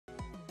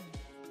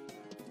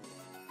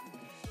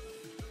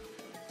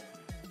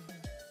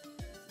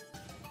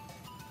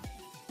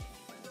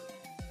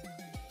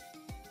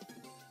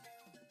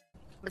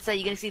Let's say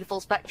you're going to see the full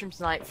spectrum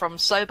tonight, from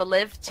sober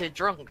live to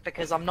drunk,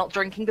 because I'm not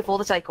drinking before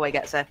the takeaway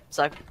gets here,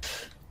 so...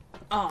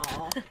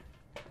 Aww.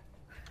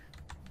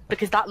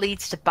 Because that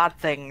leads to bad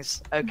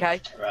things,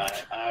 okay?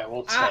 Right, I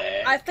will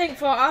take... I think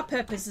for our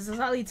purposes,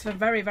 that leads to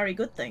very, very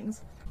good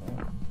things.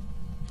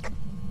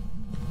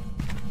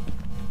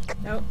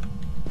 Nope.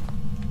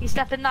 You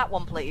step in that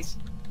one, please.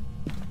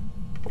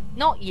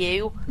 Not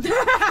you.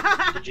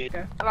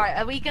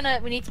 Alright, we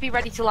need to be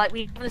ready to, like,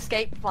 we have an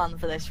escape plan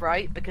for this,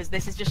 right? Because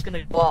this is just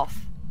gonna go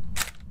off.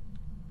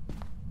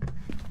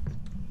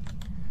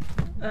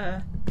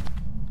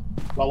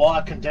 Well, what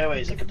I can do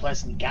is I can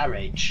place it in the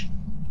garage.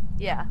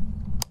 Yeah.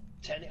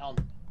 Turn it on.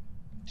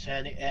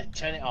 Turn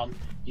it on.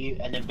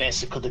 And then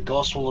basically the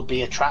ghost will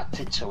be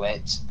attracted to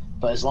it.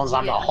 But as long as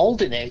I'm not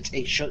holding it,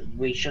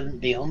 we shouldn't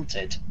be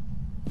hunted.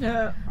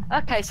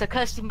 Okay, so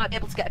Kirsty might be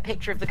able to get a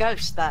picture of the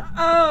ghost then.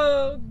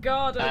 Oh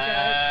God!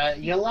 Okay.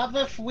 You'll have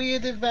a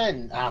weird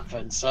event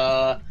happen.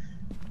 So.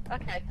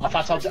 Okay. In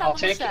fact, I'll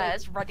take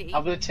it. Ready.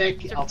 I'll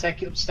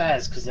take it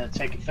upstairs because they'll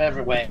take it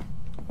further away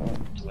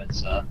to it.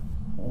 So.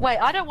 Wait,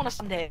 I don't want to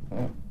stand here.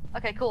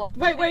 Okay, cool.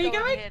 Wait, where are you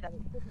going?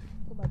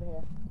 Come over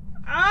here.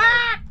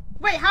 Ah!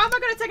 Wait, how am I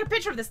going to take a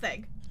picture of this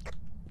thing?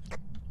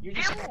 You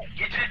two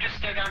just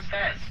stay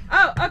downstairs.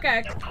 Oh,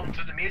 okay. They'll come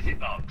to the music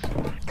box.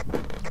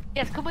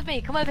 Yes, come with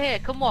me. Come over here.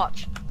 Come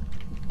watch.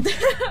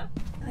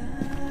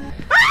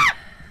 Ah!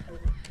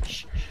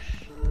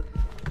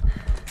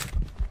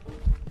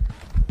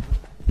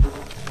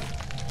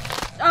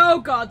 Oh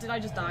God, did I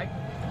just die?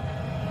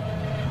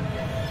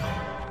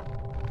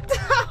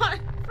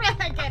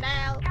 Friggin'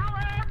 hell!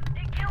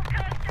 It killed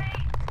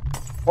Kirsty!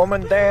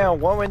 Woman down,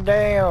 woman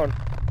down!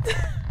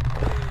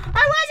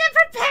 I wasn't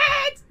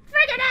prepared!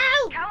 Friggin'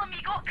 hell! Callum,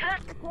 you got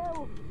Kirsty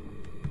killed!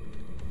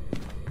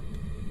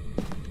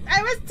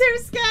 I was too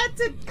scared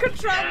to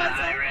control myself.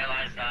 I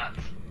realised that.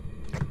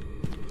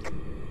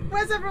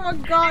 Where's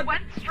everyone gone? It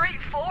went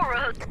straight for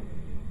us!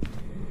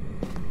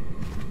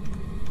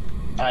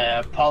 I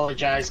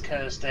apologise,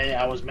 Kirsty.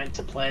 I was meant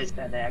to place it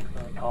and I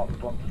accidentally caught the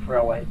button to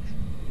throw it.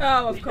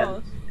 Oh, of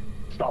course.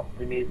 Stop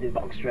the music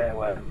box straight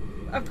away.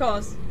 Of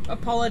course.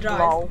 Apologise.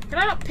 Lol. Can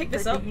I not pick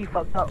this up? You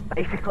fucked up,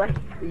 basically.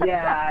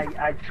 Yeah,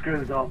 I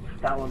screwed up.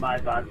 That was my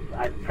bad.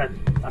 I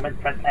meant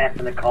to press F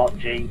and I caught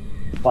G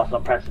whilst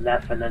I'm pressing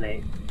F and then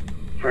it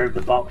threw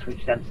the box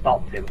which then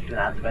stopped it, which then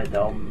activated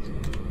the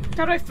home.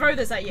 How do I throw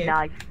this at you?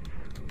 Nice.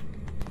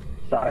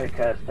 Sorry,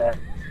 Kirsty.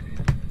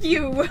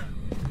 You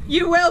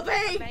will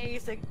be!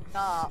 Amazing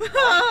start.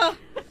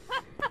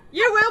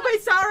 You will be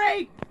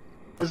sorry!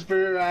 It's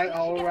very right,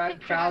 alright,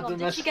 proud of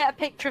Did us. you get a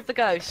picture of the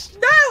ghost?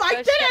 No, I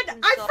Ghost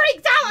didn't! I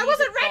freaked out! I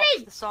wasn't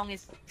ready! The song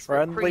is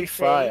Friendly creepy.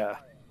 fire.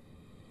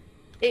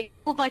 It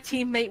told my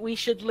teammate we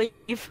should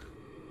leave.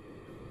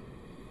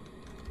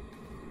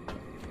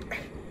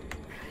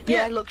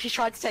 Yeah, look, she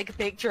tried to take a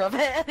picture of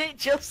it and it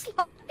just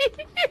like...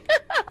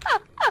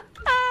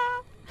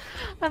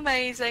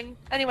 Amazing.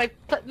 Anyway,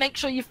 make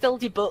sure you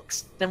filled your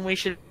books, then we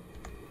should...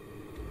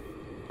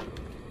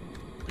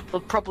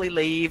 We'll probably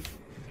leave.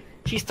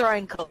 She's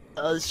throwing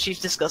colours, she's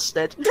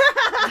disgusted.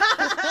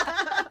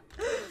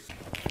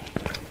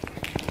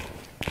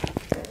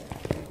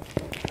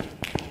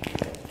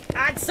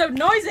 It's so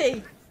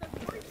noisy!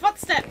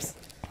 Footsteps!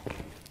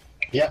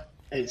 Yep,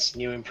 it's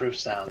new improved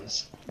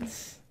sounds.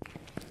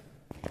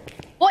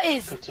 What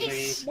is Good to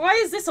this? Why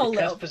is this all lit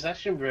Cursed up?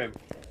 possession room.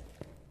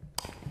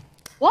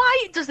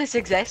 Why does this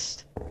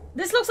exist?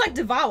 This looks like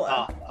Devour.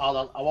 Oh, hold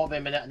on, I won't be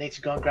a minute. I need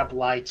to go and grab a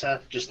lighter.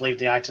 Just leave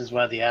the items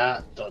where they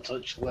are. Don't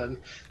touch them.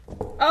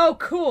 Oh,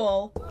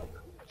 cool.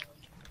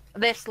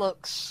 This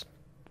looks...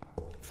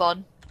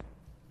 fun.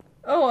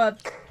 Oh,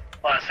 Like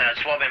I said, I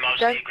just want to be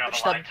Don't grab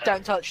touch a them, lighter.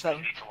 don't touch them.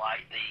 You need to light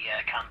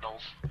the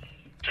candles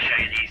to show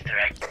you the Easter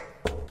egg.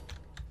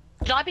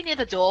 Should I be near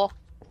the door?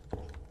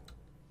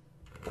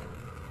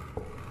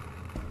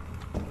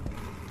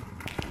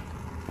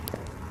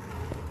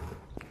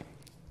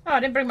 Oh, I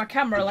didn't bring my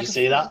camera. Did like you a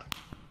see fool. that?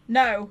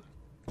 No.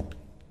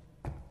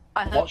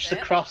 I heard Watch the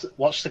it. cross.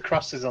 Watch the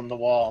crosses on the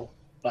wall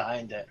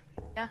behind it.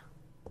 Yeah.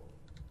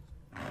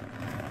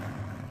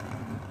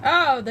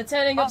 Oh, they're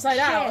turning upside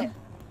shit. down.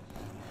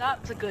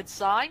 That's a good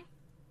sign.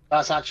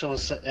 That's actually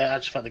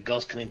fact the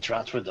ghost can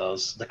interact with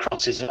those. The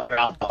crosses are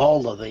around the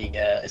whole of the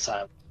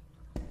asylum.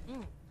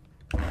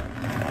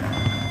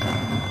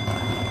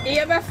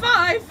 EMF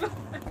 5!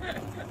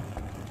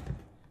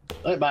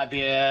 It might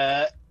be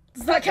a.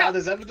 Does that count?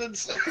 There's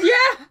evidence. Yeah!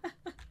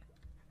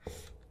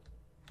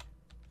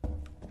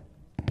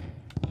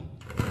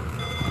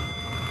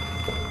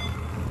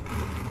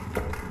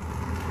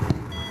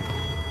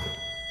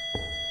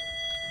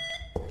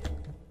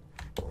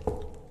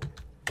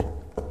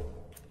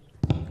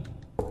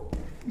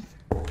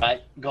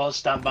 Right, go and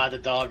stand by the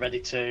door, ready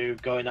to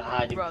go in a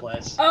hiding Run.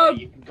 place. Oh.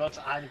 You can go to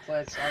hiding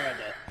place already.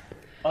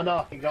 Oh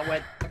no, you got to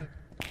wait.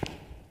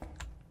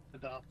 The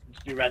door.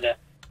 Just be ready.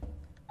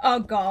 Oh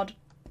god.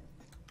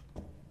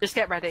 Just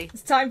get ready.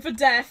 It's time for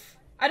death.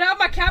 I don't have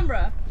my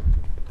camera.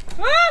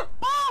 Ah!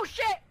 Oh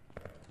shit!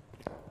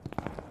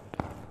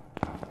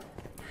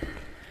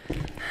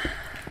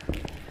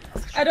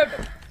 I don't.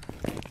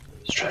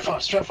 Straight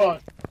forward, straight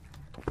forward.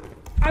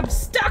 I'm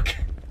stuck.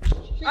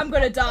 I'm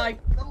gonna die.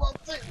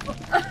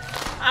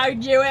 I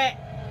knew it.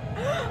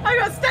 I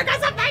got stuck on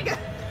something.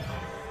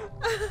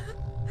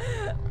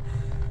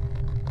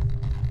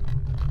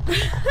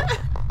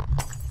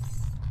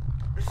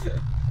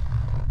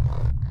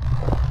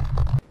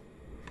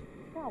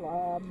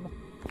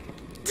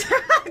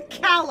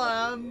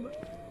 Callum.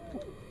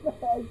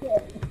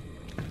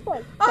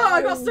 Oh,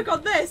 I got stuck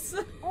on this.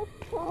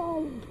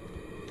 Lock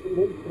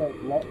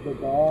the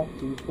door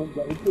so you couldn't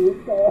get into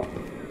the store.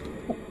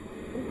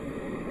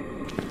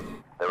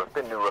 There have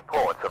been new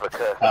reports of a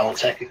curse. I will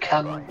take a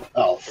cam.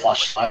 Oh,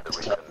 flashlight.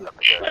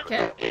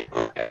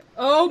 Okay.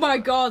 Oh my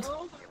god.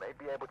 You may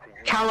be able to use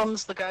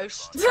Callum's the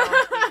ghost.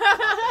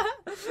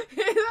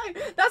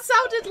 That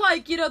sounded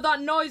like, you know,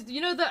 that noise, you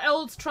know the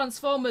old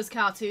Transformers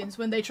cartoons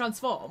when they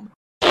transform?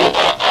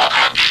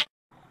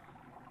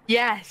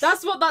 Yes.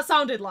 That's what that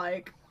sounded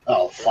like.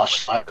 Oh,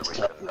 flashlight.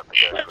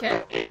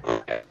 Okay.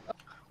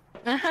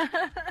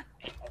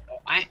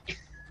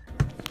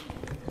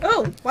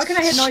 Oh, why can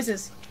I hear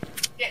noises?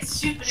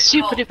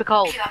 Super duper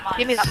cold.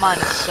 Give me that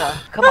minus, sir.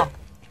 Come on.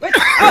 Wait,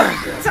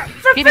 oh,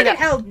 for Give me that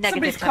hell, negative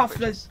somebody's cough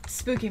temperatures. was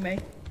spooking me.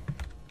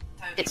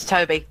 It's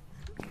Toby.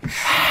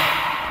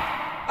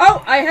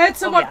 Oh, I heard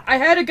someone, yeah. I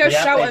heard a ghost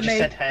shout they at just me.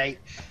 said hey.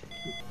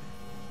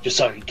 Just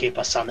so we can keep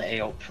our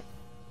sanity up.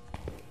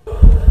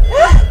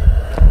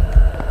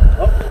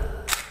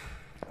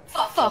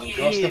 Fuck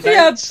Ghost you.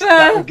 events.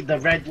 Yeah, The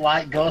red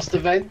light ghost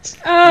event.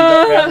 You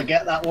don't really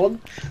get that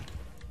one.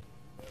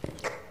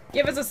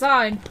 Give us a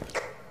sign.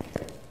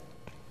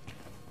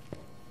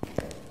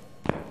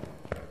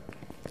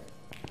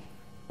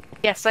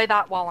 Yeah, say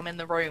that while I'm in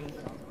the room.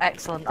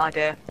 Excellent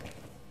idea.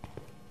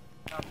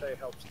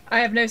 I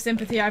have no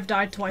sympathy, I've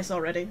died twice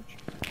already.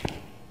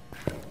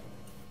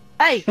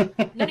 Hey,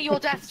 none of your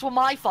deaths were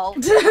my fault.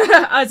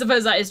 I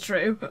suppose that is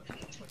true.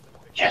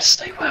 Yes,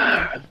 they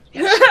were.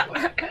 Yes, they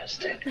were,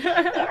 Kirsten.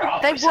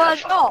 They were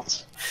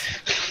not.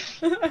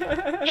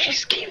 She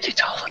schemed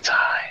it all the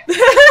time.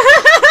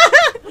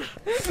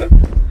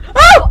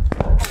 Oh!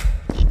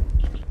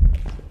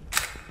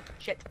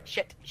 Shit.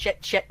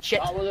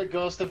 That was a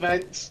ghost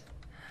event.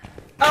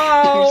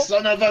 Oh! You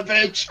son of a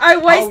bitch! I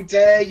How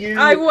dare you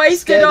I wasted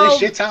scare all- the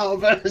shit out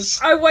of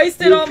us! I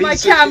wasted You all my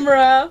piece of shit.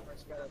 camera!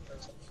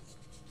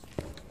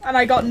 And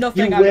I got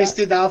nothing You out of it.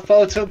 wasted our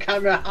photo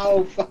camera,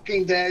 how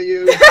fucking dare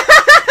you!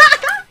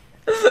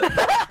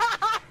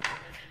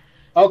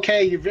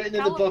 Okay, you've written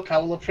in the book, I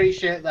will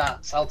appreciate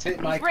that. So I'll take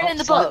my You've written in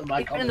the cop side book. and my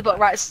You've written in the book,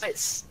 right? So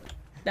it's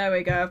There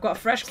we go, I've got a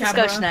fresh what's this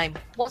camera. ghost's name?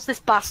 What's this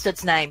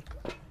bastard's name?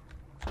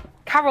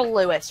 Carol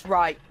Lewis,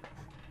 right?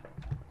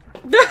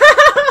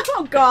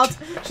 Oh god,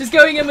 she's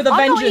going in with a I'm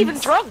vengeance. not even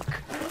drunk.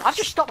 I've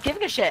just stopped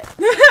giving a shit.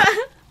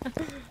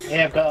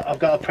 Yeah, I've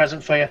got a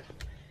present for you.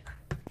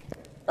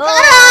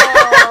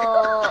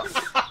 Oh.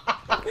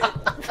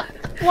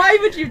 Why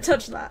would you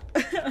touch that?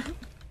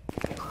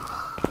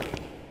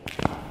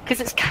 Because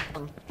it's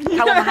Callum.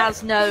 Callum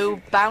has no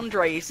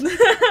boundaries.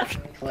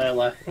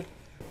 Clearly.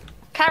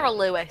 Carol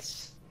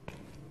Lewis.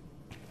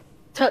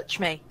 Touch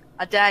me.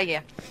 I dare you.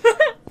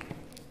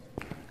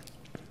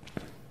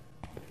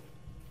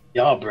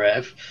 You're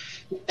brave.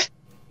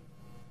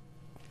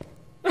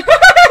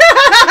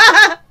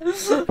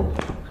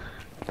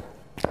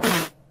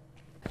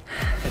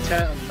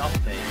 Return on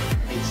nothing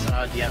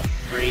inside you have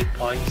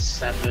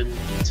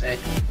 3.70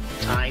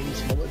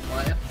 times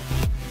multiplier.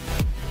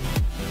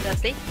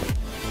 Thirsty?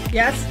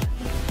 Yes?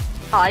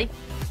 Hi.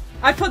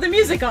 I put the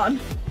music on.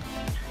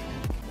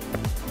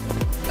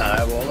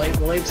 We'll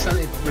leave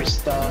sanity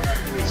restore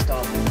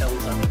the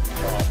pills at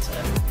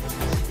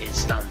 40. It's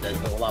standard,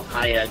 but we'll have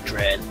higher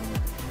drain.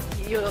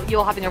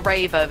 You're having a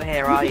rave over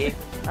here, are you?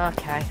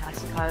 Okay, I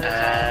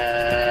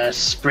suppose.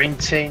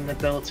 Sprinting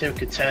ability, we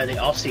could turn it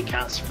off so you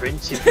can't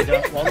sprint if you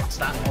don't want.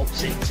 That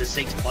ups it to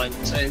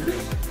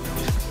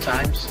 6.2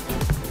 times.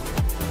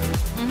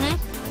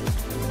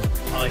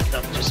 Or you can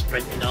have just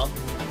sprinting on.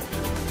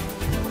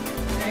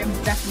 I am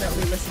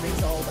definitely listening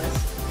to all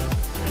this.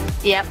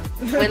 Yep.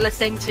 We're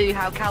listening to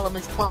how Callum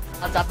is planned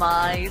our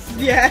demise.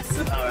 Yes.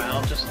 Alright,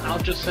 I'll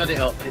just set it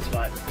up, it's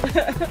fine.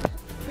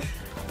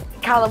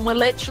 Callum, we're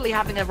literally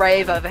having a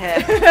rave over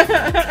here.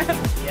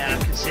 Yeah, I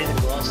can see the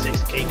glow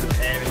sticks keep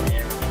appearing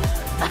here and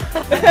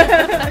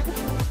there.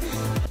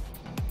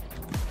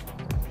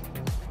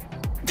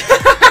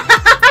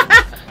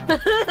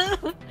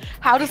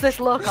 How does this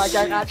look? I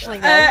don't actually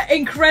know.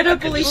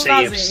 Incredibly I can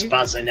spazzy. see you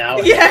spazzing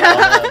out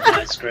Yeah. on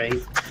my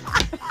screen.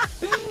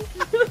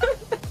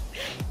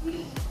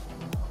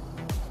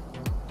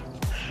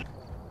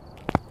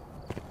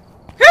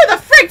 Who the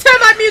frick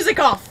turned my music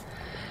off?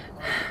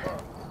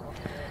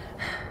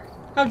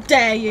 How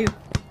dare you?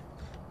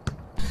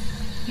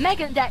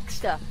 Megan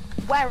Dexter,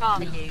 where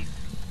are you?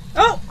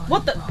 Oh,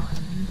 what the?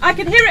 I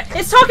can hear it.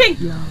 It's talking.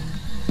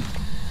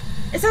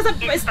 It says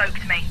It spoke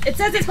to me. it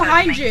says it's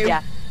behind you.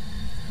 Yeah.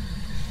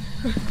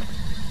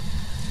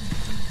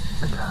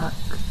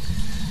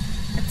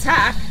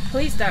 Attack?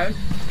 Please don't.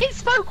 It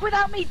spoke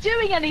without me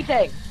doing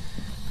anything.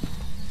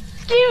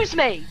 Excuse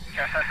me!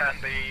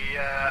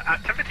 The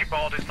activity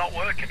board is not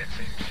working, it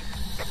seems.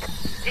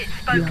 It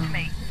spoke to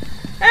me.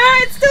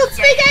 It's still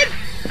speaking!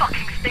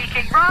 Fucking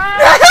speaking. Run!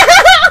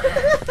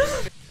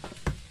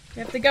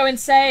 You have to go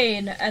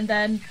insane and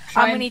then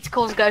try And we need to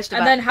cause a ghost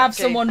and event. then have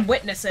too. someone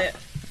witness it.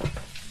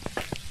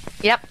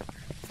 Yep.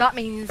 That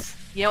means,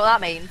 you know what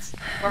that means?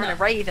 We're in a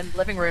rave in the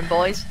living room,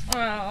 boys.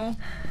 Oh.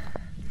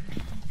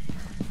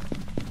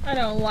 I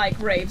don't like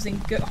raves in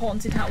good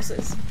haunted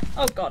houses.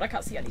 Oh god, I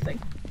can't see anything.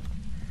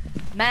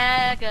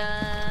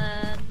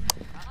 Megan!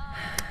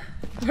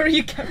 Where are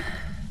you going?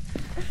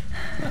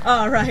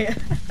 Oh, right.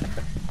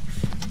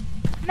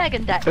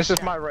 Megan Deck. This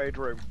is my raid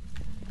room.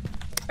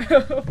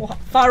 What?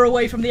 Far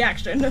away from the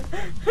action.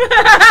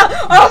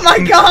 Oh my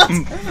god!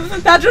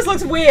 That just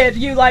looks weird,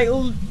 you like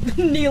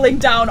kneeling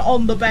down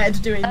on the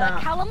bed doing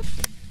that. Callum?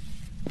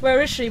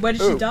 Where is she? Where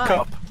did she die?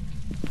 Cup.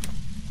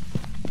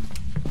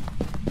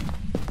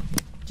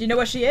 Do you know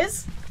where she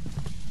is?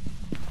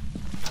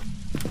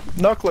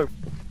 No clue.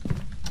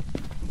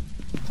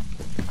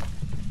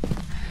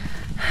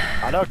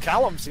 I know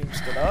Callum seems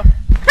to know.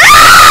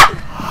 I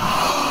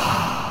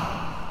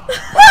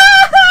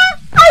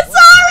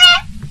saw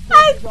it!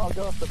 You gotta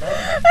go off the bed.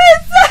 It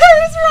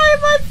was right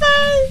in my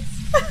face!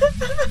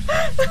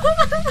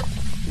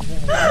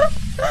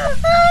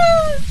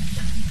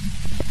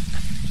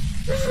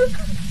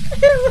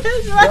 It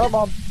was right. Come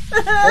on.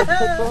 Let's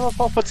put the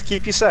Pupper to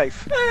keep you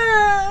safe.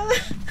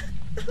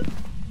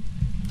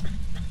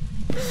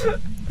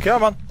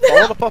 Come on,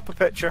 follow the Pupper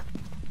picture.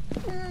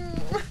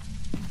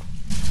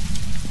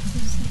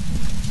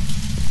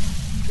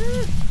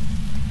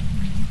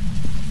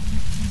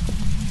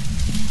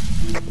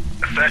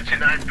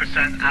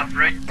 39%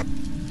 average.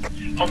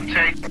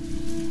 Hunting.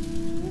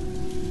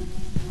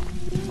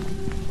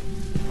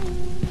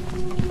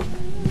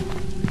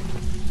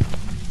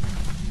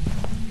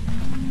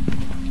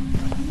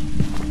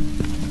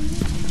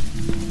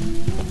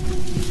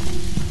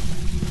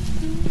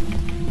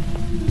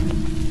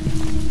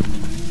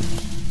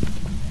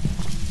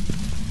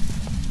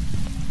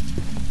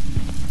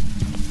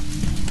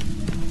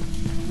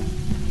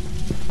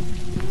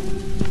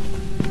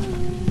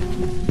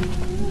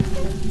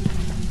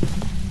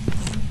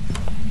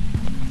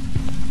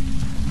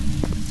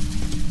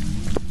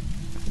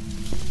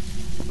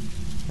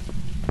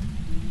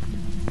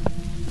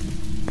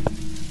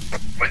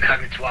 We're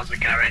heading towards the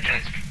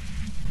garages.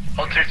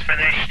 Hunting's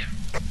finished.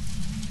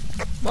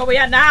 What are we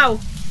at now?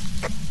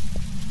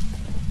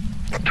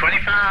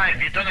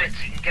 25, you've done it.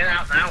 You can get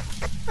out now.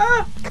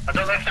 Ah! I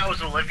don't know if that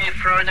was Olivia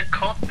throwing a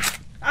cup.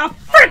 Oh,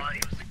 frick! Or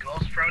it was the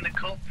ghost throwing a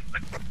cup.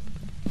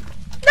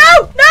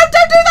 No! No,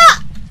 don't do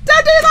that!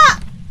 Don't do that!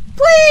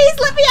 Please,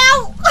 let me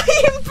out!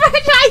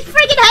 I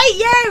freaking hate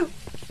you!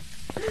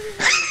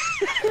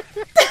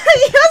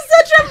 You're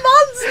such a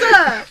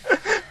monster!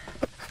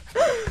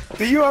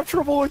 Do you have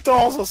trouble with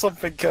doors or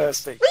something,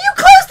 Kirsty? Will you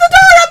close the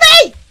door on me?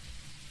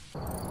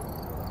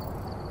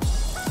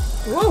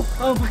 Ooh,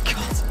 oh my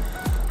god.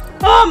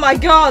 Oh my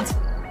god!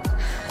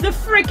 The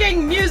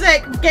freaking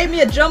music gave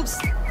me a jump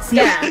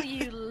scare.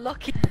 You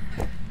lucky.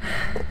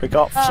 We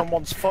got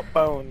someone's foot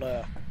bone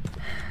there.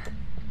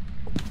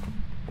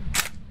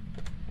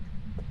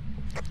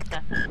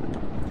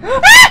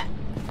 Ah!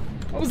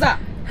 What was that?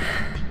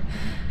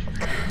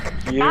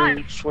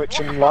 You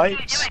switching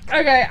lights?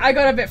 Okay, I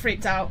got a bit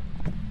freaked out.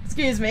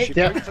 Excuse me. She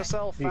brings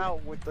herself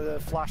out with the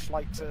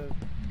flashlight to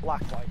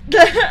black light.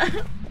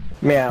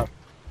 Meow.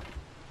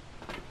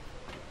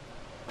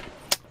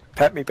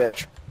 Pet me,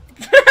 bitch.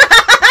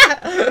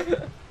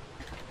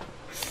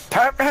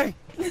 Pet me!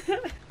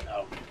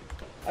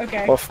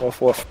 Okay. Woof,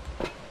 woof, woof.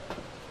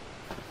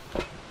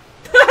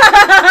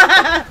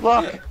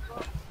 Look!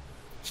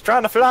 It's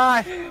trying to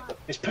fly!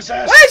 It's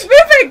possessed. Oh, it's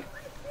moving!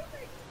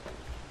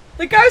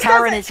 The ghost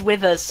Karen has is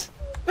with us.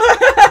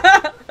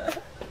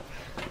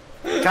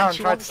 Karen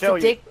She tried wants to kill to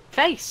you. dig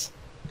face.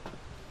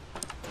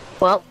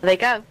 Well, there they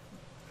go.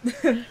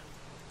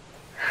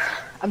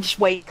 I'm just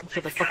waiting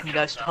for the fucking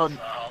ghost to hunt.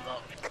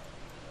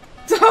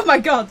 Oh my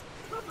god!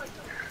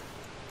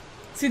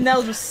 See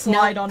Nell just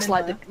slide on in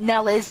like there.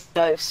 Nell is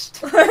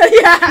ghost.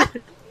 Yeah!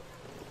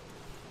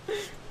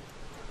 It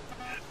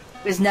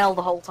was Nell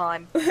the whole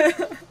time.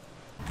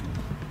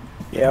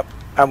 Yep.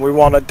 And we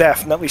want to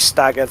definitely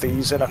stagger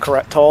these in a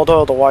correct order,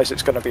 otherwise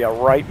it's going to be a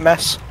right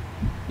mess.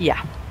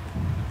 Yeah.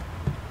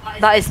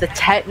 That is the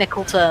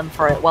technical term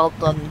for it. Well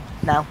done,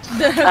 Nell.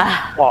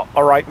 What?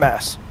 A right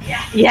mess?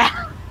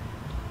 Yeah.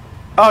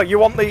 Oh, you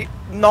want the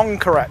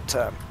non-correct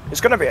term?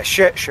 It's going to be a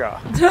shit show.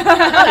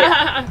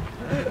 I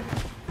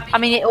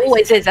mean, it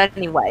always is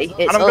anyway. It's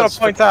And I'm going us.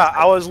 to point out,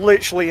 I was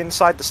literally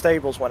inside the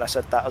stables when I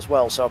said that as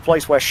well, so a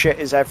place where shit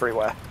is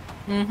everywhere.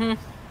 Mm-hmm.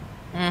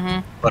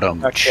 Mm-hmm. But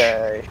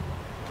Okay.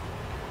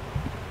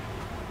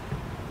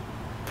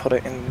 Put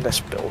it in this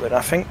building,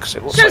 I think, 'cause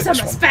it looks Show like some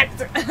this one.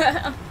 respect!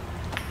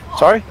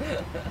 Sorry?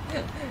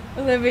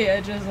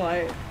 Olivia just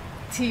like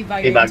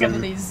teabagging on some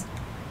of these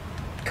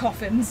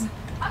coffins.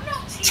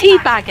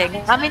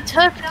 Teabagging. I'm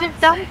interpretive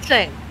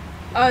dancing.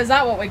 Oh, is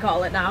that what we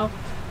call it now?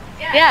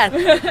 Yeah.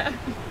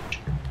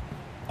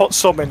 put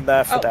some in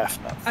there for Oh.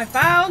 definite. I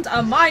found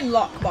a mine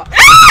lock box.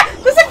 Ah!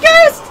 There's a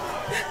ghost!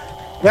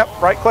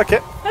 Yep, right click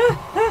it,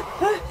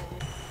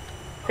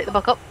 Pick the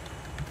book up.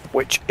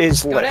 which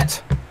is Got lit.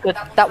 it. Good.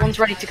 That one's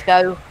ready to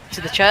go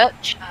to the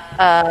church.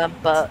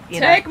 But you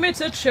know. Take me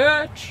to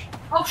church.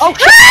 Oh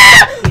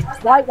shit!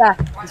 He's right there.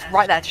 He's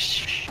right there. Just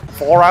shh.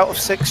 4 out of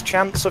 6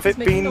 chance of it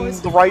making being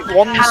noise. the right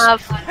ones.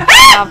 Have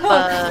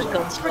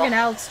guns. Friggin'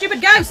 hell.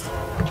 Stupid ghost!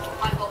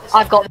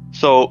 I've got.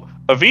 So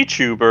a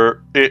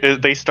VTuber,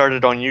 they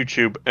started on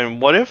YouTube,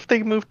 and what if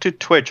they moved to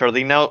Twitch? Are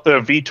they now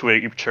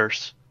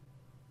VTubers?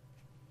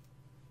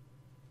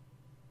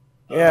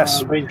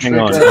 Yes. Hang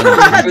on.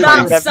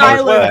 That They're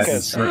silence.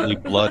 VTworkers. Currently,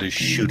 blood is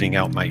shooting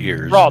out my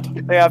ears.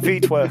 Rod, they are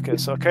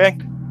VTworkers, okay?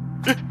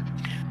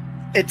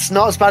 It's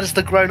not as bad as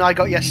the groan I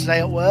got yesterday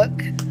at work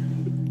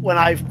when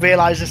I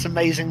realised this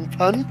amazing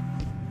pun.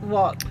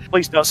 What?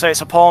 Please don't say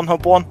it's a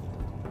Pornhub one.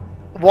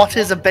 What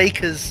is a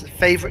baker's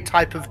favourite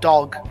type of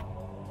dog?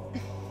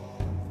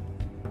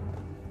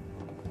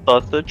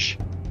 Sausage.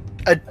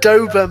 A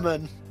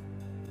Doberman.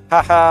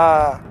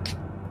 Haha.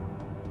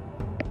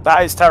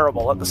 That is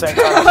terrible at the same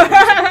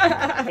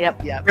time.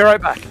 Yep. Yeah. Be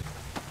right back.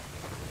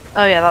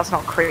 Oh yeah, that's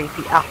not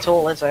creepy at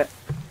all, is it?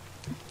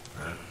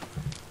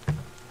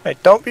 Hey,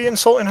 don't be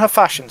insulting her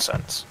fashion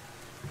sense.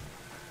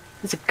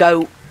 It's a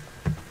goat.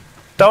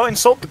 Don't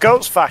insult the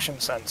goat's fashion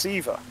sense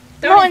either.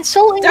 Not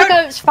insulting the don't-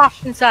 goat's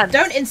fashion sense.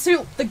 Don't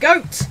insult the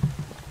goat.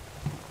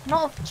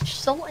 Not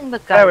insulting the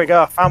goat. There we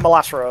go, found my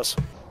last rose.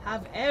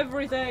 Have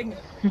everything.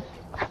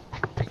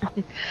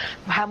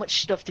 How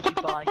much stuff did you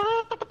buy?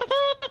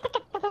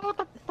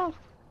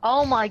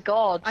 Oh my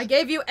god. I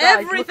gave you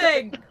Guys,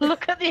 everything.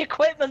 Look at the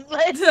equipment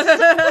list.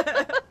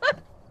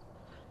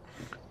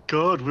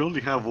 God, we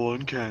only have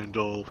one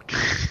candle.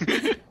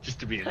 Just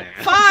to be an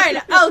ass.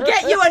 Fine, I'll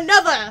get you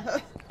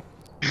another.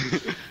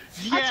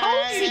 I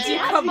told you Did she you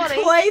had money.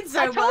 complain so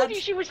I told much?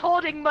 you she was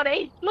hoarding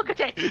money. Look at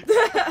it.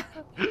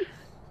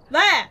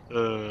 There.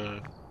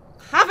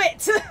 Have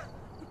it.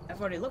 I've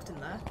already looked in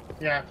there.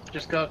 Yeah,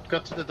 just go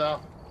to the door.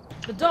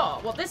 The door.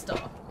 What? This door?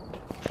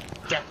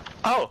 Yeah.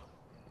 Oh,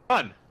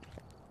 fun.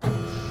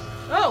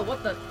 Oh,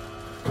 what the?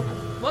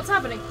 What's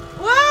happening?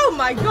 Whoa,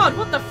 my God!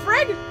 What the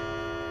frig?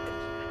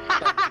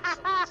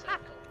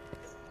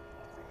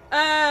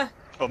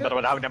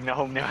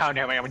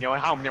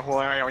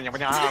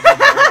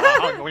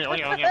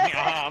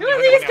 Who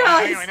are these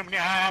guys?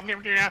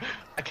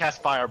 I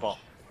cast fireball.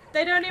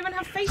 They don't even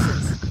have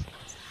faces.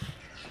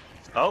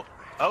 Oh.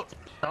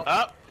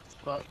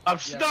 But, I'm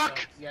stuck!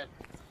 So, yeah,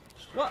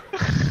 What?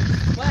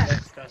 Where?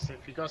 so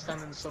if you go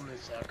stand in the summoning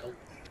circle,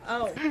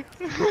 Oh.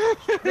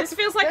 This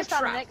feels like a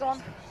trap. Go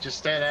on. just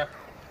stay there.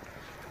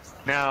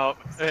 Now,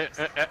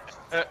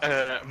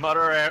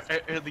 mutter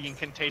the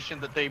incantation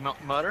that they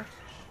mutter.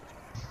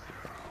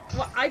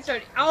 What? I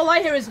don't. All I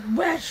hear is.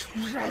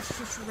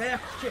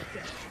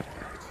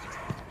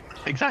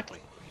 Exactly.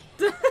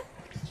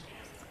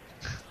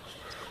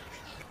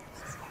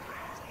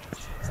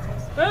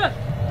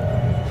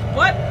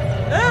 What?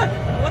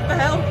 What the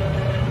hell?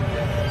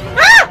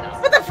 Ah!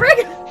 What the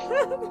frig?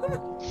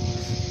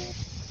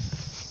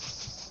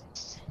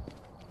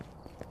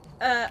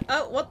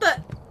 Oh, what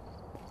the?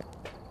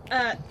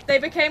 They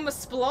became a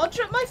splodge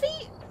at my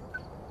feet?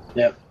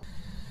 Yep.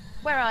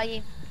 Where are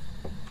you?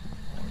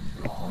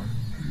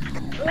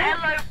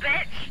 Hello,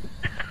 bitch.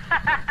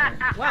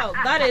 Wow,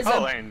 that is a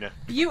and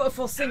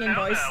beautiful singing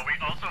voice.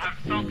 We also have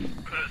some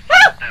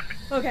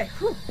Okay.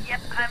 Whew. Yep,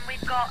 and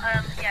we've got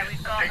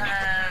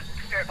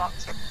spirit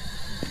box.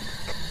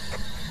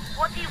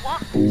 What do you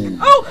want?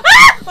 Oh!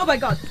 Ah! Oh my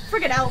God!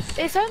 Friggin' hell!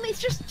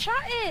 It's just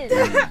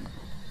chatting.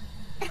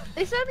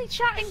 It's only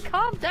chatting.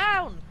 Calm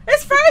down.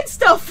 It's throwing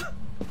stuff.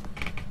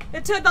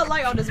 It turned that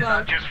light on as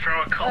well. just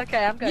throw a cup.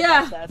 Okay, I'm going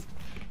Yeah. downstairs.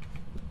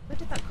 Where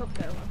did that cup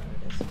go?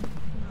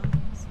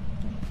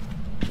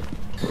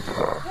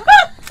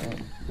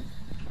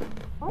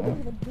 Oh, there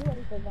it is.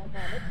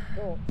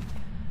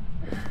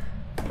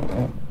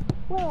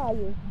 Where are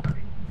you?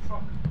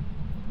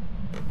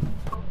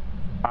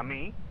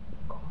 me?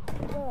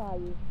 Where are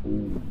you?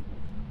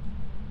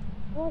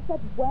 Well, I said,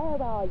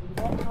 where are you?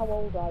 Not how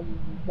old are you,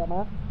 you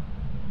dumbass?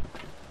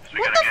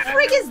 What the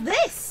frig is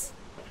this?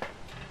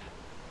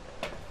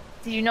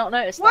 Did you not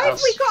notice Why that?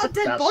 have we got a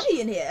dead That's-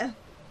 body in here?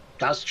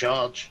 That's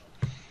George.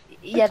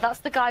 Yeah, that's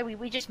the guy.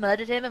 We just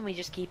murdered him and we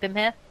just keep him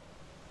here.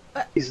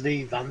 He's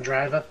the van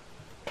driver.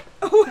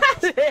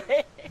 What?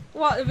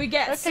 What, did we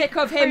get Okay, sick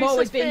of him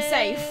always being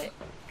crucifix. safe?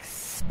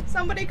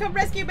 Somebody come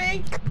rescue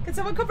me! Can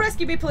someone come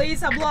rescue me,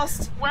 please? I'm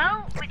lost.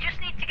 Well, we just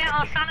need to get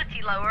our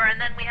sanity lower, and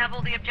then we have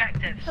all the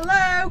objectives.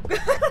 Hello?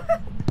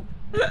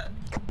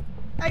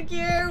 Thank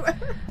you!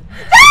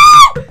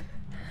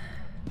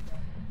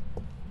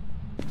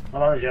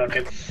 I'm only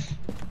joking.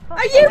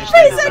 Are you just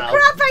piece in of and out.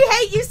 crap? I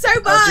hate you so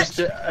much!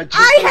 I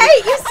I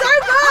hate you so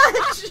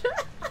much!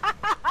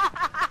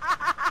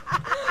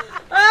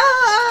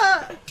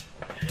 Ah!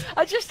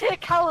 I just hear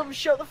Callum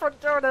shut the front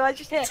door and then I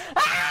just hear.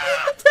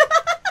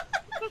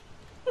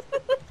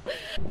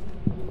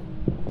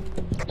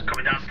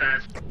 Coming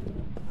downstairs.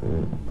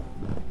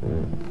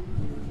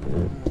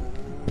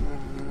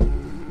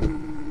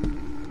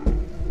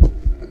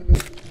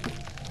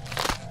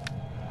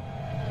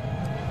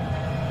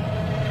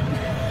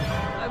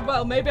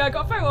 well, maybe I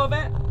got a photo of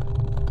it.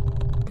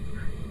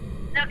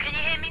 No, can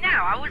you hear me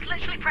now? I was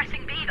literally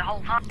pressing B the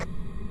whole time.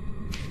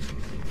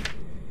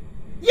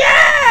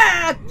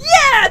 Yeah!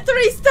 Yeah!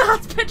 3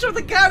 stars! Picture of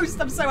the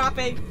ghost! I'm so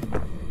happy.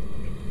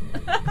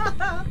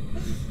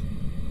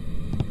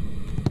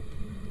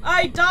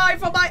 I die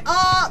for my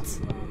art!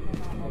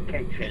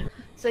 Okay, Chin.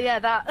 So yeah,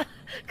 that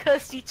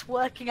Kirsty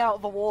twerking out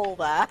of the wall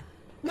there.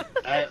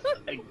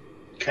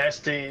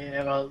 Kirsty,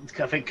 well,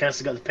 I think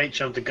Kirsty got the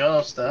picture of the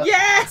ghost, though.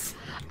 Yes!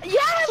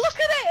 Yeah, look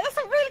at it! That's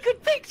a really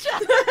good picture!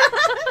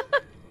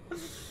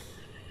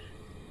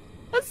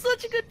 That's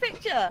such a good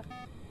picture!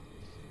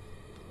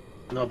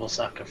 Noble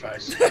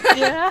sacrifice.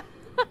 Yeah.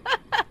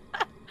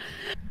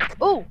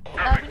 Oh!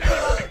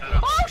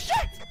 Oh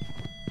shit!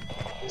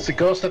 It's a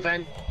ghost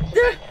event.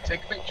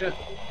 Take a picture.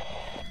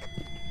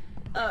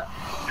 That's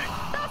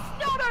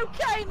not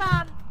okay,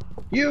 man!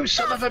 You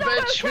son of a That's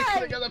not bitch! We okay.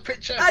 could have got a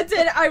picture. I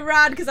did. I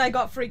ran because I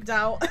got freaked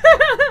out.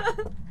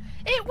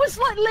 It was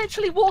like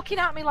literally walking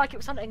at me like it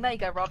was something. There you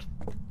go, Rod.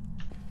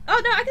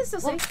 Oh no, I can still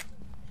see.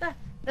 There.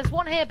 There's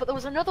one here, but there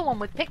was another one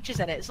with pictures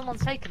in it.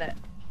 Someone's taken it.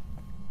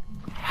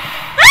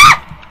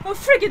 Ah! Oh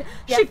friggin'!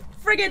 Yep. She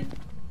friggin'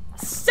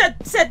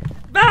 said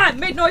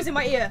made noise in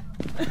my ear.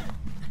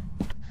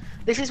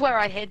 This is where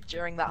I hid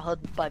during that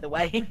hunt, by the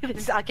way.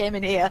 I came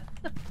in here.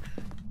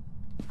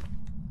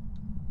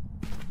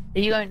 Are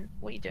you going?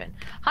 What are you doing?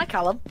 Hi,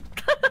 Callum.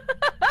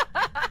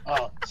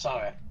 Oh,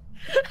 sorry.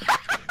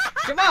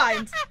 Do you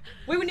mind?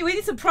 We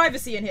need some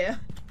privacy in here.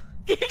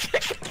 I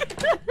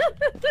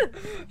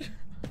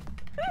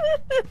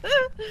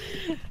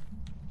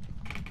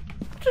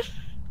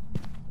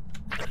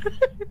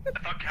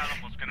thought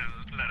Callum was gonna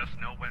let us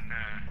know when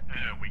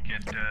we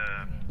get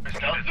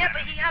Yeah,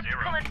 but he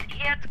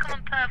had to come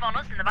and perv on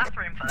us in the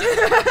bathroom first.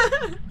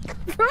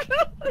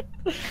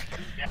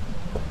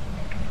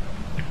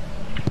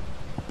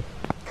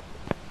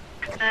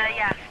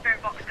 Yeah,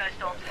 spirit box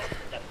ghost orbs.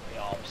 Definitely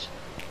orbs.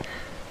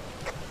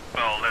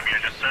 Well, Olivia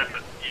just said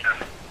that, yeah,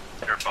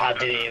 you're I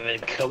didn't even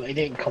come. It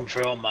didn't come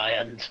through on my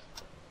end.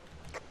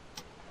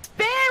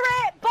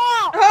 Spirit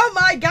box! Oh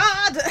my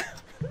god!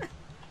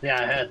 Yeah,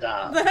 I heard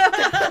that.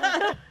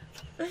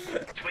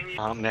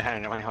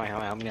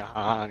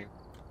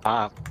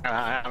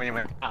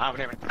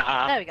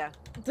 There we go.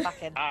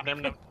 Back in.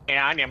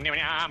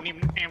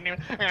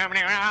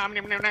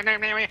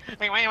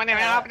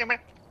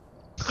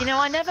 You know,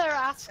 I never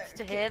asked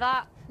to hear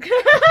that.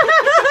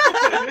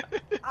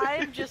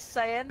 I'm just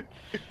saying.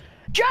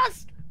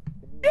 Just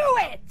do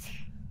it!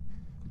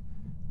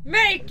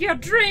 Make your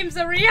dreams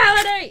a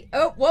reality!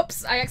 Oh,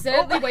 whoops, I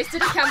accidentally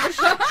wasted a camera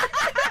shot.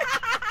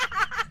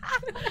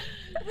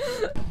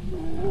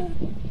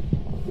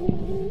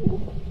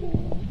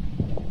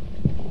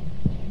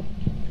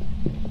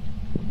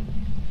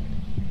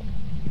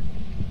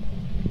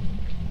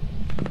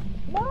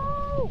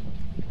 No!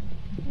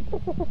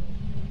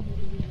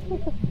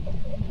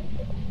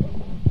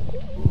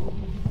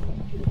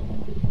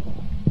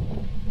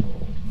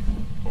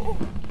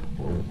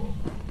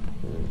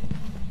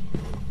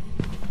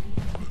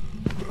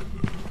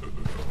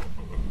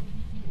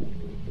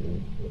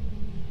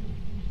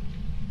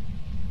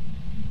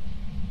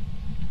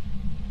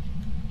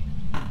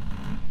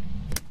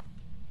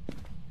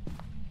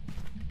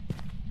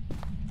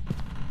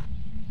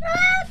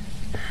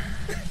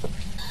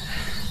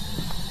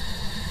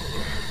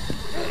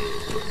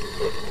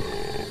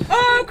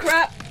 Oh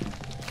crap!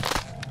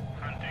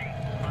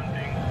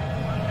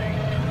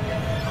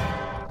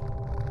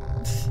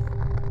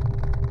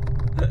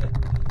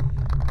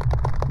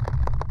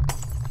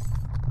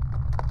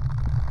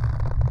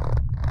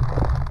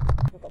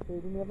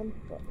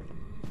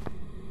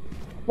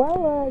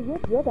 Well,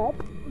 you're dead.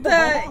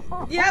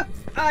 Yep,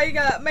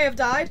 I may have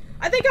died.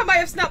 I think I might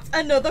have snapped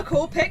another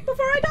cool pic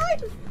before I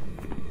died.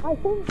 I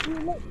think you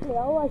literally,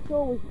 all I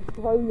saw was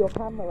throw your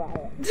camera at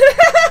it.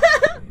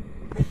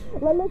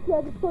 Like, literally,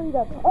 I just saw you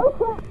go, oh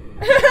crap!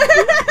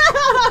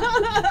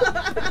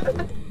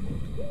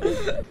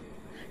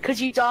 Because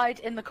you died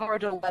in the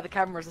corridor where the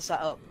cameras are set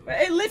up.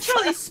 It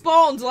literally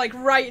spawned, like,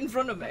 right in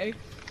front of me.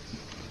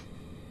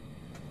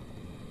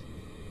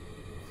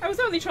 I was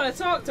only trying to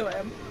talk to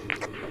him.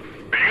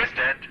 Are you guys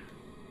dead?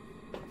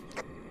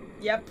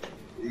 Yep.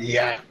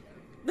 Yeah.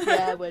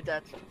 Yeah, we're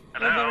dead.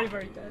 Hello? We're very,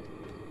 very dead.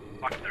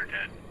 Fuck, they're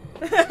dead.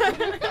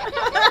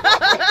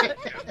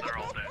 They're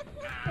all dead.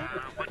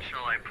 What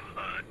shall I put?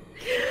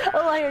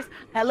 All I hear is,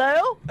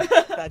 hello?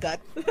 They're dead.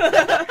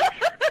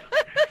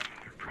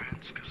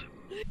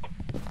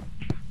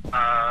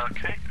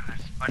 Okay, I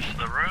smudged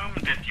the room.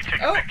 Did you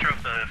take a picture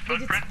of the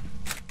footprint?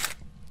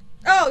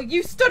 Oh,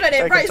 you stood at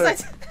it, Take right? it,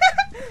 So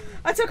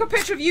I took a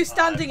picture of you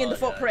standing in the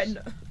footprint.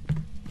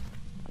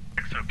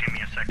 So give me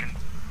a second.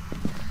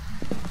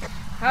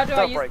 How do I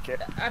Don't use break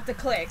it. I have to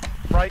click.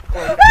 Right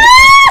click.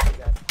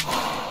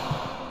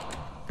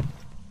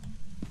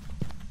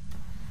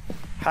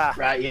 Ha.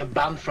 Right, you're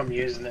banned from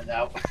using it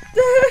now.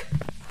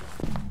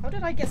 How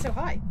did I get so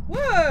high?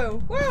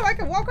 Whoa! Whoa, I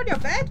can walk on your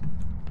bed?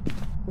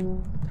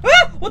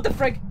 Ah! What the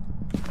frig?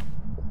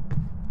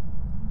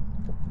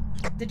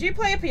 Did you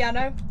play a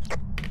piano?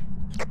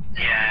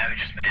 Yeah, we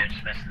just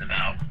messing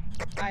about.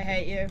 I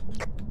hate you.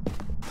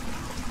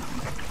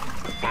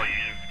 Well,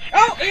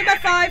 Oh, EMF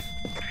 5!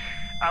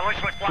 I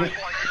wish my flashlight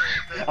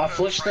was I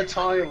flushed the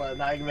toilet and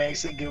that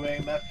makes it go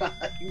MF5.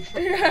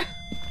 Yeah.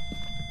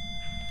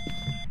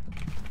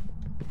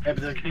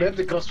 Maybe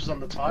the ghost was on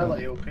the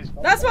toilet. He'll piss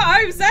off. That's what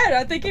I said.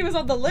 I think he was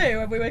on the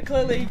loo and we were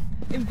clearly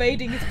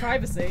invading his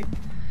privacy.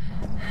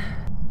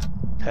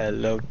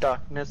 Hello,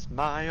 darkness,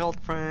 my old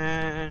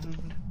friend.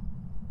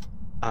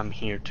 I'm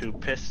here to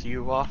piss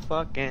you off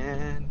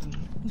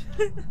again.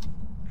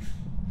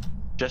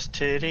 Just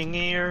sitting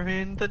here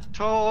in the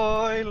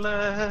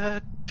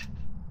toilet,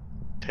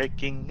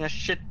 taking a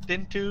shit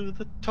into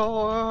the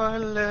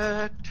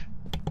toilet.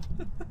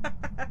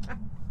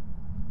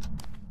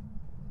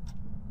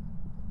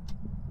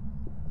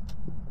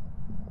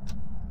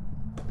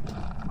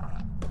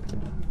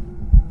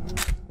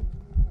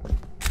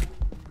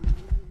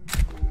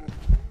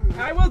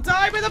 I will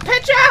die with a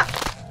pitcher!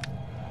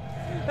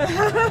 So,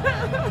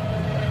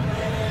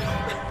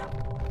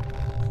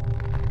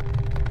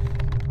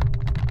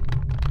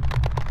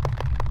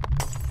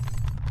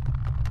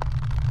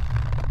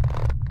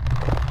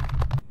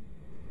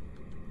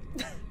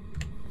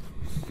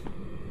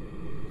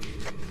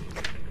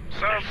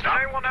 does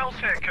anyone else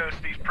here curse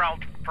these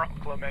proud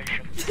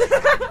proclamations? No,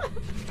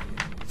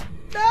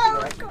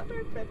 I got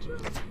no picture.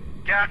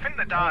 Yeah, I think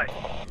they died.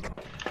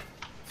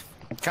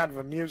 I'm kind of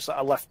amused that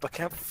I left the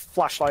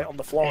flashlight on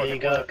the floor. Here and you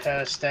it go, worked.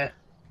 Kirsty.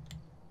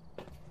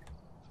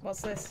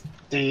 What's this?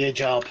 Do your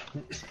job.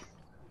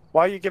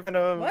 Why are you giving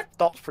her What?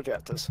 dot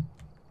projectors?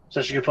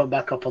 So she can put them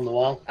back up on the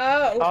wall.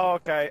 Oh. Oh,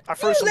 okay. I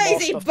threw You some more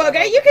lazy stuff down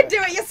bugger, over you can here.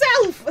 do it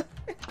yourself!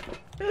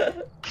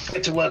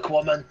 Get to work,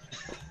 woman.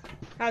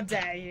 How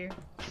dare you.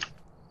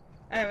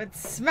 I would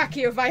smack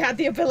you if I had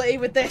the ability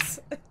with this.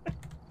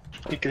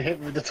 You can hit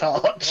me with the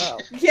torch. Wow.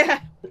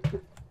 Yeah.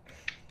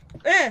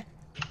 Eh.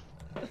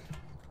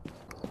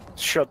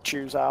 Should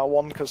choose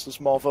R1 because there's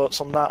more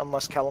votes on that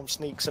unless Callum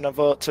sneaks in a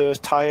vote to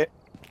tie it.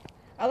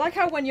 I like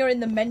how when you're in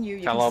the menu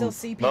you can still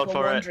see people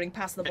wandering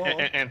past the ball.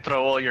 And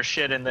throw all your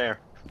shit in there.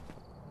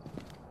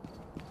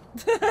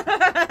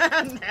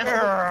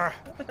 No.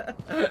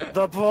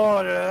 The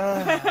board.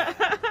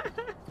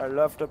 I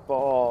love the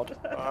board.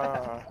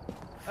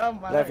 Oh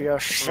my. Love your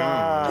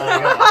shine.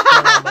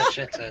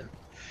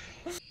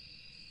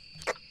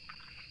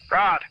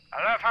 Rod,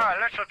 I love how I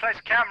literally place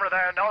a camera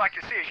there and all I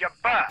can see is your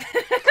butt.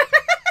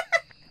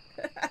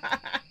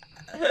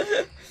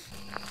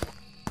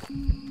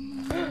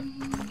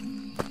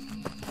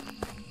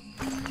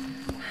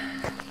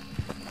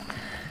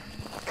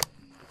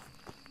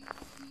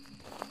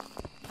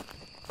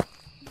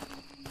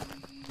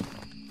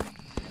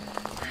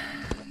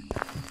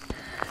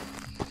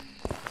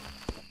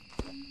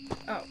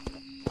 Oh.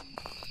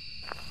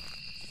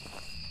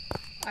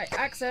 I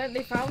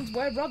accidentally found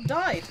where Rod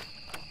died.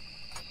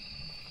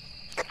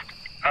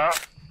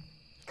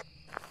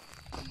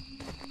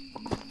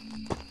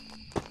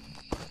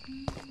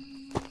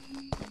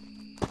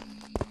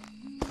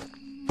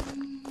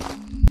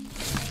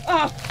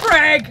 Oh,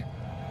 frag!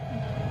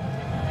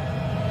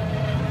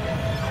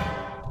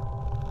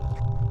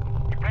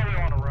 You probably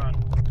want to run.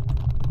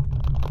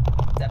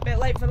 It's a bit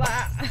late for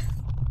that.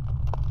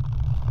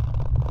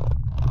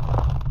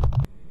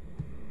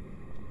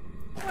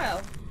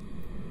 Well,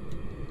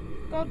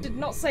 God did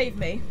not save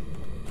me.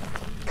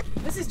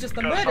 This is just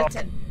the murder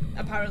tent,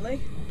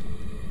 apparently.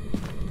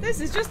 This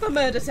is just the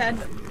murder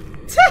tent.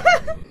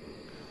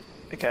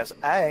 Because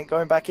I ain't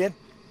going back in.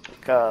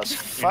 Because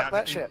fuck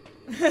that shit.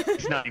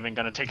 He's not even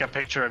gonna take a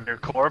picture of your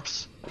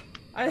corpse.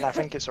 And I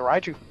think it's a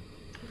Raiju.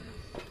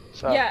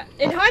 So. Yeah,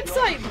 in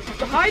hindsight,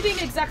 hiding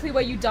exactly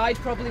where you died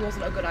probably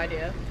wasn't a good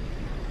idea.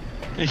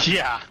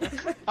 Yeah.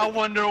 I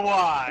wonder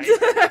why.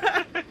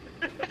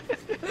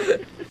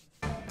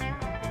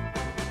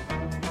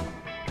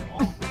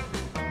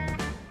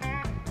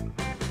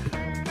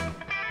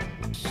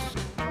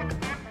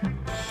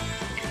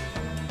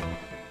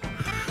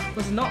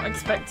 Was not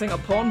expecting a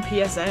porn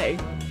PSA.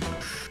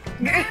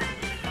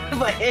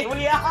 But here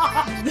we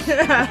are!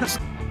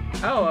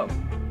 Oh,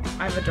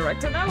 I'm a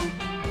director now?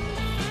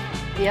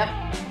 Yep.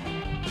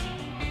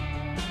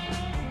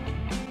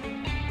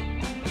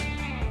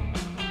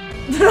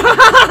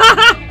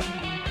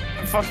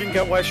 I fucking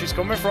get where she's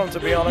coming from, to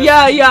be honest.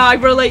 Yeah, I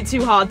relate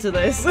too hard to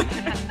this.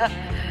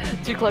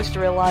 Too close to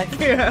real life.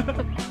 Yeah.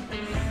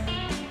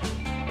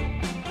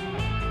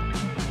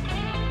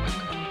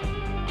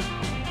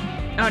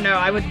 Oh no,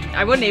 I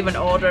wouldn't even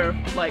order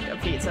like a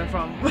pizza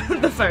from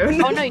the phone.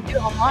 Oh no, you do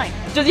it online.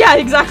 Just yeah,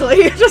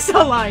 exactly. Just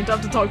online. Don't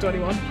have to talk to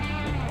anyone.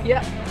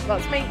 Yep,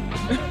 that's me.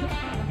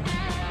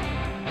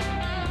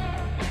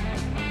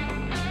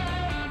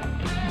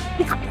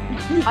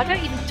 I don't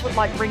even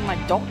like bring my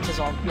doctors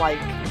on like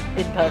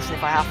in person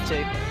if I have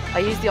to. I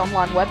use the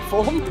online web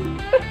form.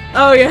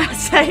 Oh yeah,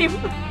 same.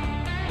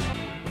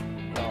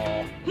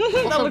 Oh.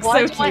 That looks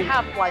why so do I cute.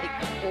 have like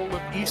all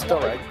of Easter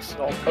eggs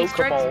or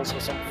Easter eggs? Pokeballs or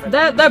something.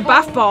 They're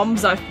bath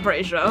bombs, I'm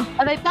pretty sure.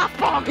 Are they bath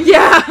bombs?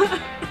 Yeah.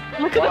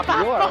 Look at the Well,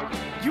 bath you are. bombs.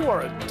 You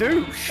are a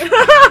douche.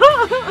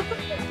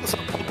 It's a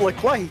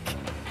public lake.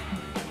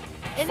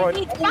 It Throwing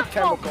needs all the back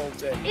up.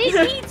 chemicals in. It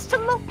needs to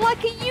look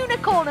like a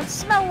unicorn and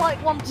smell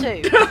like one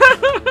too.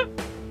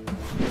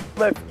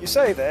 Liv, you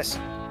say this.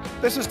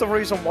 This is the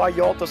reason why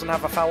York doesn't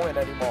have a fountain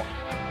anymore.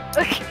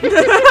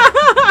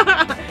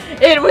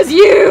 It was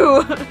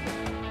you!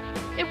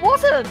 It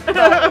wasn't!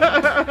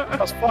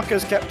 Because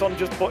fuckers kept on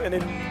just putting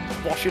in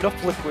washing up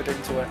liquid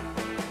into it.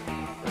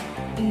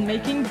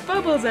 Making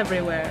bubbles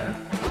everywhere.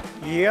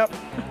 Yep.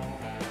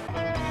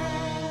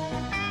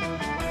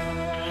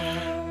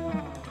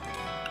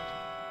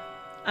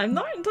 I'm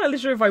not entirely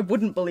sure if I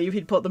wouldn't believe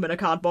he'd put them in a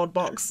cardboard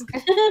box.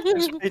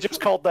 He just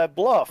called their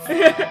bluff.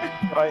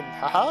 Right,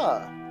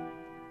 haha.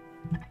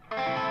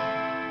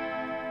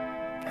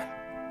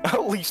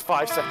 At least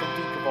 5-second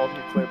peak of all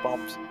nuclear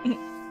bombs.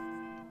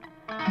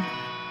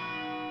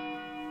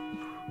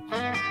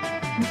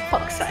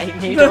 Fuck's sake,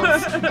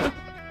 noodles.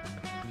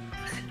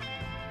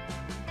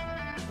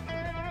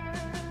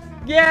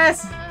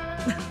 Yes!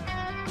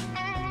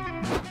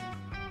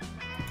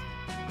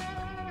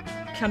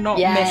 Cannot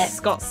miss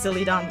Scott's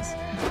silly dance.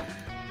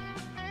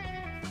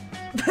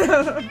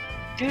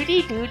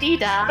 Doody doody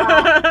da.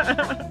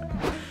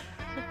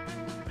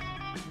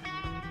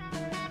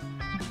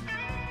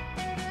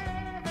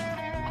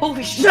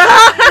 Holy shit!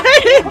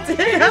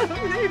 Damn,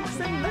 it's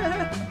in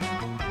there.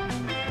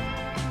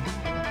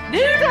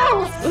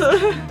 Noodles!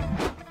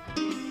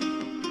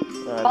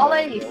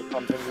 Polly! We'll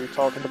continue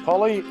talking to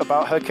Polly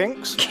about her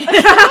kinks.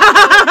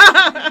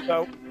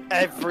 So,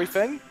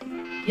 everything.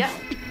 Yeah.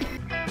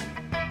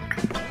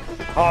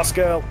 Horse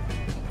girl.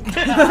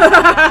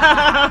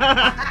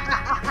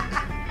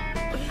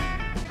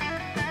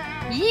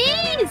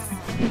 Yes!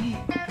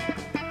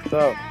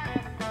 So,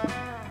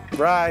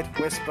 bride,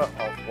 whisper,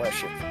 of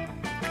worship.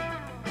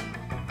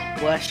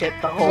 Worship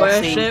the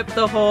horsies. Worship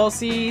the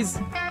horsies.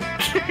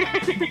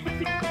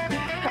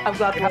 I'm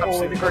glad we're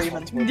all in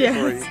agreement.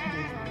 Yes.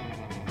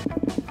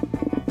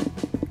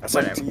 I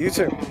sent it to you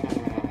two.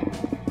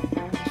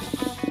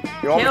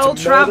 You want me Kill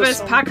to Travis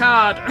murder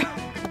Packard.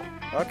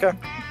 Okay.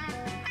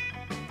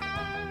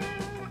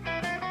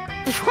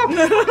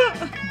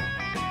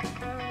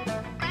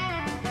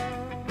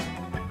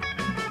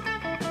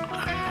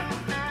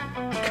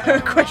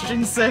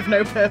 Questions serve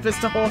no purpose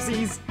to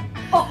horsies.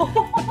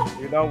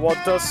 You know what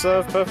does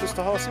serve purpose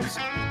to horses?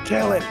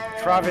 Killing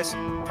Travis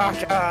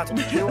Packard.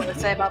 What do you want to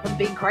say about them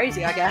being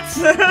crazy, I guess?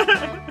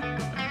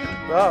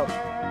 Well,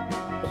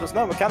 but there's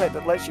no mechanic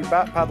that lets you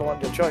back paddle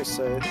on your choice,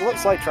 so it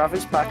looks like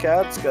Travis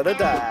Packard's gonna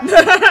die.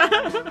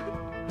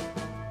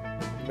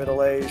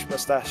 Middle-aged,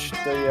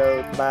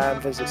 mustached-old man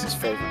visits his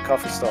favourite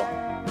coffee store.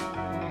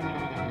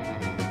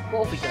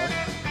 What have we done?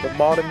 The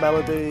morning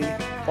melody,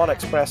 one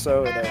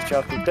espresso and a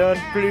chocolate done,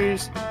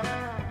 please.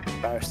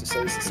 Barrister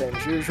says the same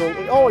as usual.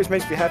 It always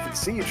makes me happy to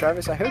see you,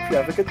 Travis. I hope you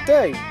have a good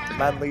day. The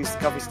man leaves the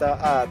coffee store.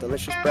 Ah,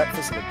 delicious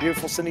breakfast and a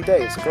beautiful sunny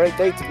day. It's a great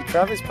day to be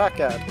Travis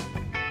Packard.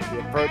 He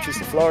approaches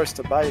the florist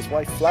to buy his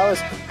wife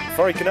flowers.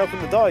 Before he can open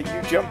the door,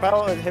 you jump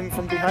out at him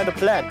from behind a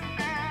plant.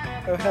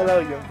 Oh, hello,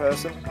 young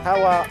person.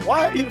 How are...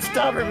 Why are you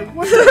stabbing me?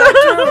 What did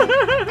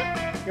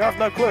I do? You have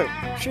no clue.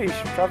 Sheesh,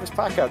 Travis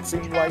Packard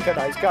seemed like a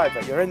nice guy,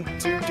 but you're in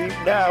too deep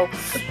now.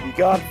 You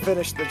can't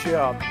finish the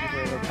job. You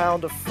bring a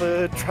pound of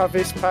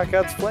Travis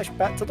Packard's flesh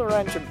back to the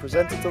ranch and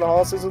present it to the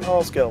horses and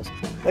horse girls.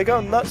 They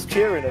go nuts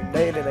cheering and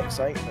neighing in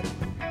excitement.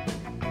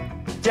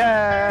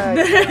 Yay!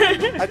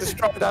 I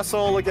destroyed us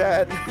all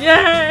again.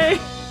 Yay!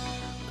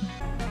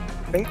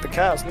 I think the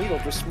cow's needle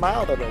just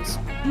smiled at us.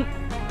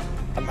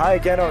 I'm high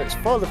again, or it's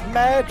full of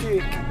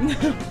magic.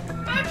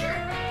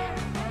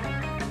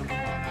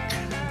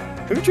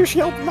 Who just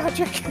yelled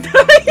magic?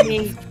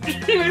 Me.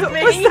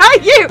 Was that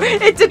you?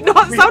 It did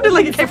not sound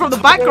like it came from the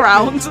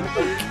background.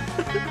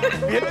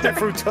 We hit it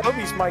through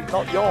Toby's mic,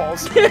 not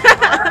yours.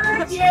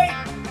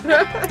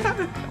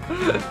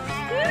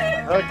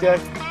 Okay.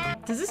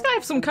 Does this guy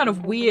have some kind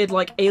of weird,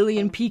 like,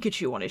 alien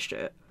Pikachu on his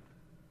shirt?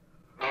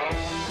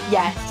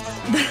 Yes.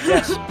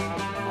 Yes.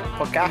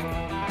 Pokak.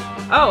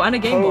 Oh, and a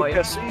Game Boy.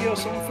 Pokasi or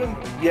something?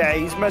 Yeah,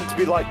 he's meant to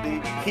be like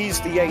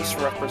he's the ace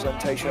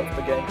representation of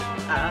the game.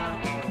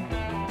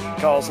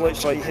 Because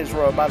literally his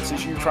romance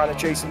is you trying to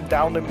chase him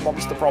down in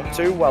Monster Prom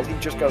 2, well he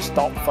just goes,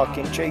 stop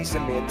fucking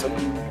chasing me, until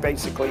you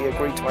basically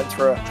agree to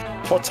enter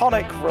a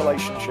platonic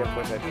relationship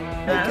with him.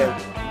 Okay,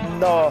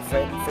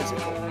 nothing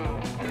physical,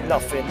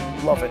 nothing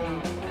loving.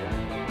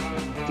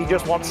 He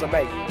just wants a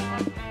mate.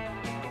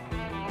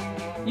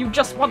 You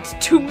just want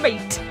to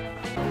mate.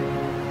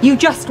 You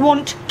just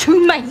want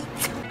to mate.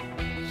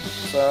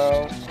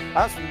 So,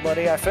 that's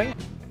money, I think.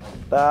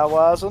 That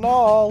wasn't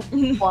all.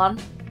 One.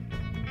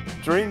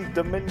 Dream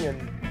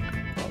Dominion.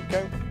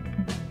 Okay.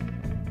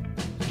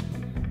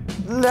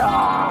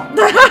 No!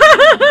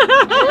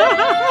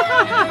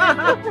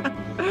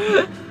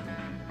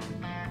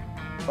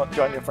 Not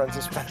join your friends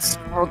and spend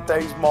several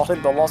days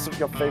mourning the loss of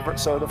your favourite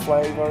soda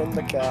flavour in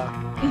the car.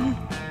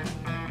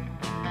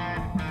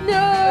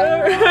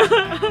 No!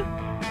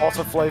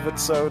 Water flavoured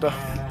soda.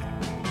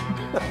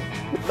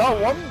 No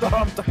wonder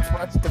I'm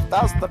depressed if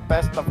that's the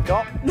best I've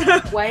got.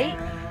 Wait.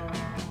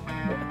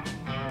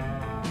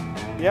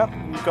 Yep,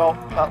 you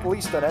got at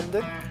least an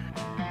ending.